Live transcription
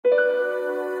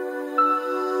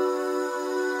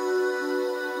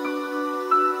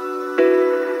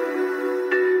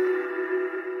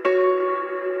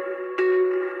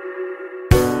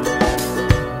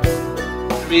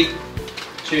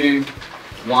2,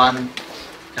 1. Can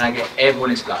I get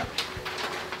everyone is done?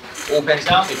 All pens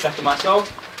down, keep track of myself.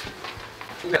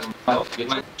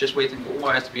 Just waiting for all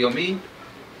eyes to be on me.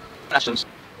 That's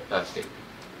perfect.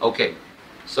 Okay,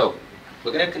 so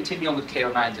we're going to continue on with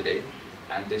KO9 today,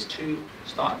 and there's 2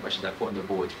 starter questions I put on the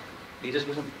board. These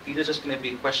are just going to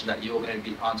be questions that you're going to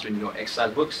be answering in your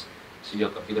exercise books, so you're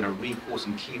going to recall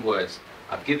some keywords.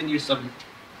 I've given you some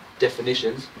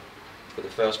definitions for the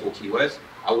first 4 keywords.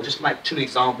 I will just write 2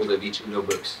 examples of each in your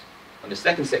books. On the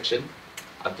second section,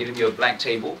 I've given you a blank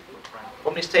table.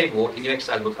 From this table, in your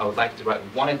exercise book, I would like you to write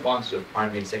 1 advanced of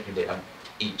primary and secondary data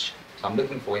each. So I'm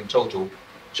looking for, in total,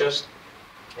 just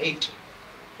 8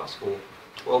 plus 4,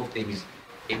 12 things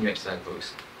in your exercise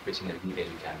books, written in any way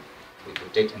you can, with your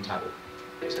date and title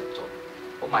at the top.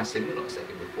 On my signal, not a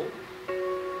second before.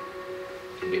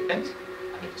 Give me a pen,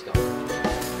 and let's start.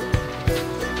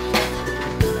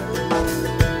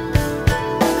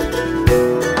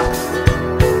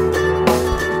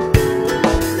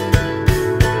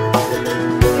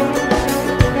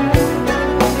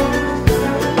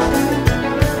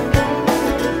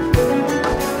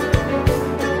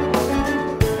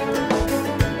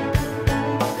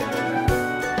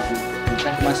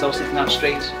 Myself sitting out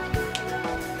straight.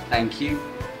 Thank you.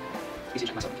 Easy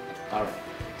check myself. Alright.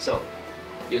 So,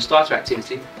 your starter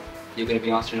activity, you're going to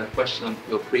be answering a question on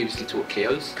your previously taught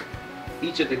KOs.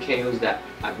 Each of the KOs that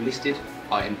I've listed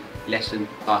are in lesson,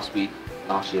 last week,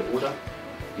 last year order.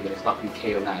 You're going to start from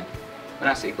KO9. When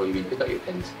I say go, you mean pick up your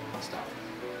pens and start.